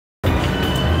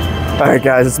All right,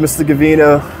 guys, it's Mr.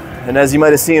 Gavino, and as you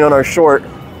might have seen on our short,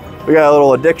 we got a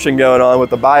little addiction going on with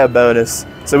the buy a bonus.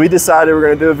 So we decided we're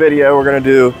gonna do a video. We're gonna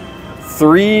do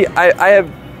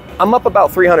I'm up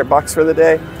about 300 bucks for the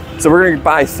day. So we're gonna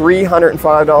buy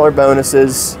 $305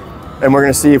 bonuses, and we're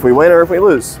gonna see if we win or if we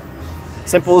lose.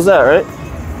 Simple as that, right?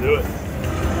 Do it.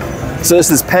 So this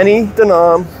is penny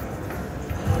denom,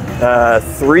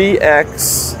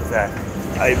 3X.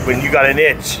 Exactly. When you got an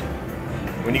itch,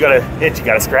 you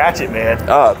gotta scratch it, man.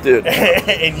 Oh, dude.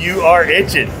 And you are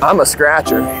itching. I'm a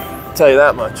scratcher, I'll tell you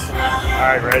that much. All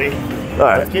right, ready? All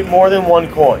right. Let's get more than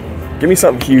one coin. Give me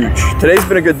something huge. Today's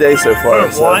been a good day so far.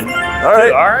 One. So. All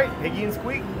right. All right, Piggy and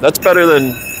Squeak. That's better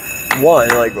than one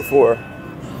like before.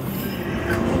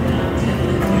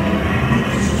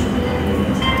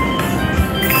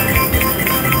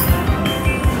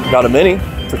 Got a mini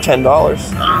for $10.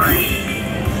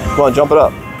 Come on, jump it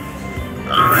up.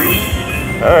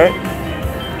 All right.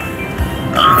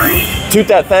 Toot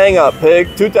that thing up,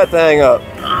 pig. Toot that thing up.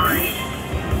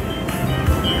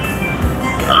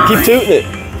 Keep tooting it.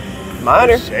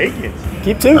 Minor. Shake it.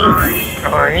 Keep tooting.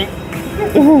 All right.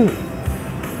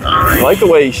 I like the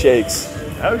way he shakes.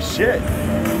 Oh, shit.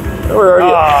 We're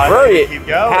already keep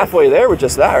going. halfway there with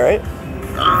just that, right?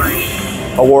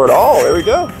 Award all. There we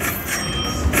go.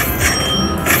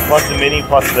 Plus the mini,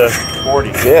 plus the 40.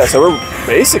 Yeah, so we're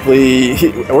basically,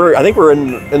 I think we're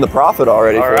in the profit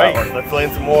already. All for right, that one. let's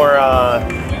land some more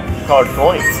colored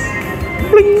coins.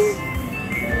 Bling.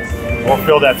 We'll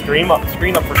fill that screen up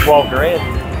for 12 grand.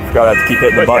 Forgot I have to keep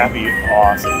hitting the button. That'd be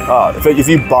awesome.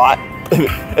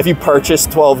 If you purchase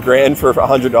 12 grand for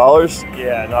 $100,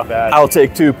 Yeah, not bad. I'll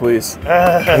take two, please. Come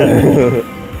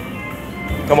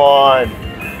on.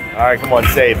 All right, come on,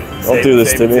 save it. Don't do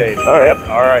this to me. Save it. All right. Yep,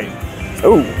 all right.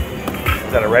 Oh.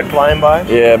 Is that a red flying by?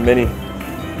 Yeah, mini.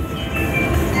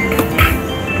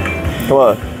 Come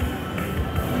on.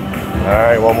 All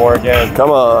right, one more again.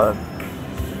 Come on.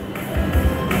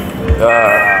 All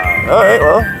right,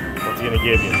 well. What's he gonna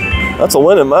give you? That's a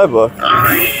win in my book.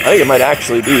 I think it might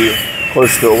actually be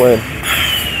close to a win.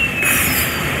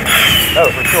 Oh,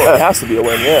 for sure. That has to be a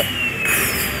win, yeah.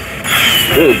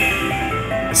 Dude,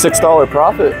 $6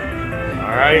 profit.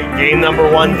 All right, game number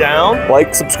 1 down.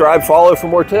 Like, subscribe, follow for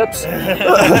more tips.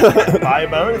 Buy a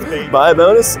bonus, baby. Buy a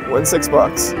bonus, win $6.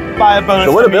 Buy a bonus.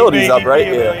 The winnability's up, right?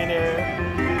 Yeah. I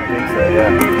think so,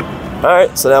 yeah. All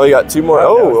right, so now we got 2 more.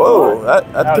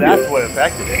 That's what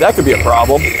affected it. That could be a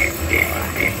problem. All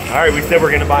right, we said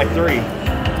we're gonna buy 3.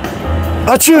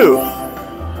 Achoo!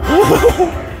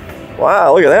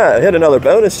 Wow, look at that. I hit another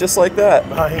bonus just like that.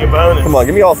 Buying a bonus. Come on,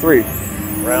 give me all 3.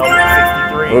 Round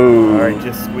 63. Ooh. All right,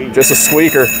 just squeak. Just a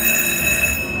squeaker.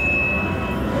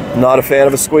 Not a fan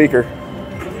of a squeaker.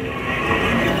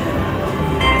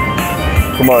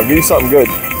 Come on, give me something good.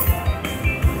 18,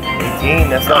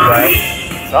 that's not bad.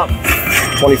 Something.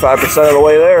 25% of the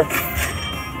way there.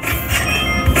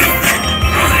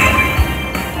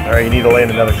 All right, you need to land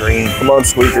another green. Come on,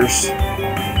 squeakers.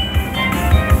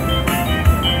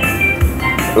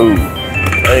 Ooh. I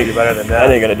think you're better than that.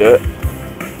 That ain't gonna do it.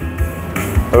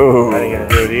 Ooh. That ain't gonna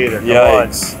do it either. Come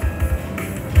Yikes. on.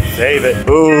 Save it.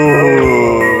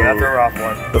 Ooh. That's a rough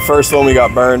one. The first one we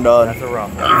got burned on. That's a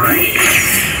rough one.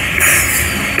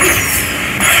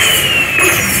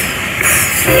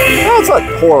 It's not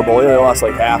horrible. We only lost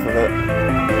like half of it.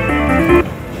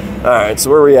 All right, so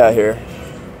where are we at here?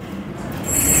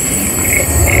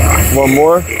 One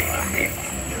more.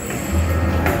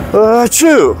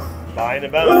 Achoo! Buying a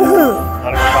bonus.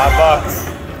 105 bucks.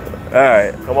 All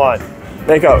right, Come on.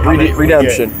 make up. How many did we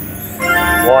Redemption. 1.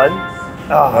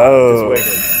 Oh. Just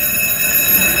wiggly.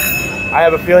 I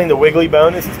have a feeling the wiggly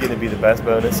bonus is going to be the best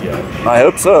bonus yet. I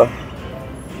hope so.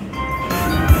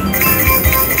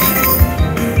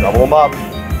 Double them up.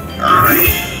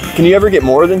 Can you ever get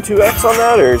more than 2x on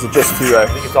that, or is it just 2x? I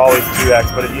think it's always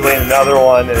 2x, but if you land another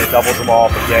one, then it doubles them all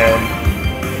up again.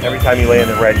 Every time you land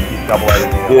the red, you can double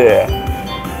everything else. Yeah.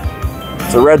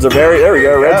 So reds are there we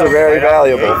go, reds are very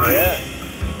valuable. Yeah.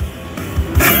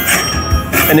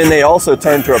 And then they also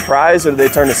turn to a prize, or do they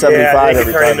turn to 75 they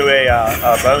every can turn time? into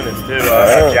a bonus too,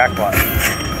 Oh. a jackpot.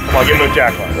 Come on, give them a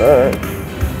jackpot. All right.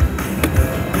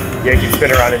 Yeah, you can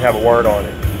spin around and have a word on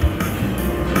it.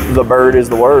 The bird is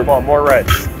the word. Come on, more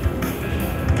reds.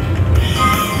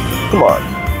 Come on.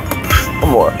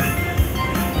 One more.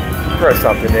 Throw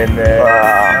something in there.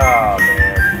 Wow. Oh,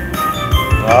 man.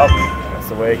 Well, that's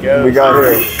the way it goes. We got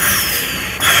here.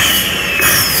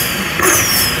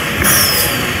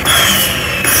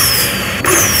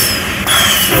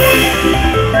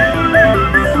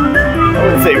 I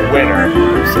wouldn't say winner,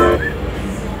 per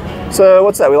se. So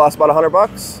what's that? We lost about $100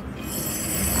 bucks.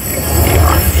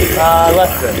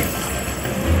 Less than.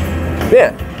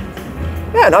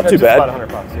 Yeah, not too bad. About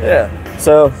 $100, yeah.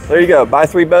 So there you go. Buy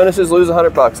 3 bonuses, lose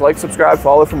 $100. Like, subscribe,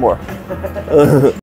 follow for more.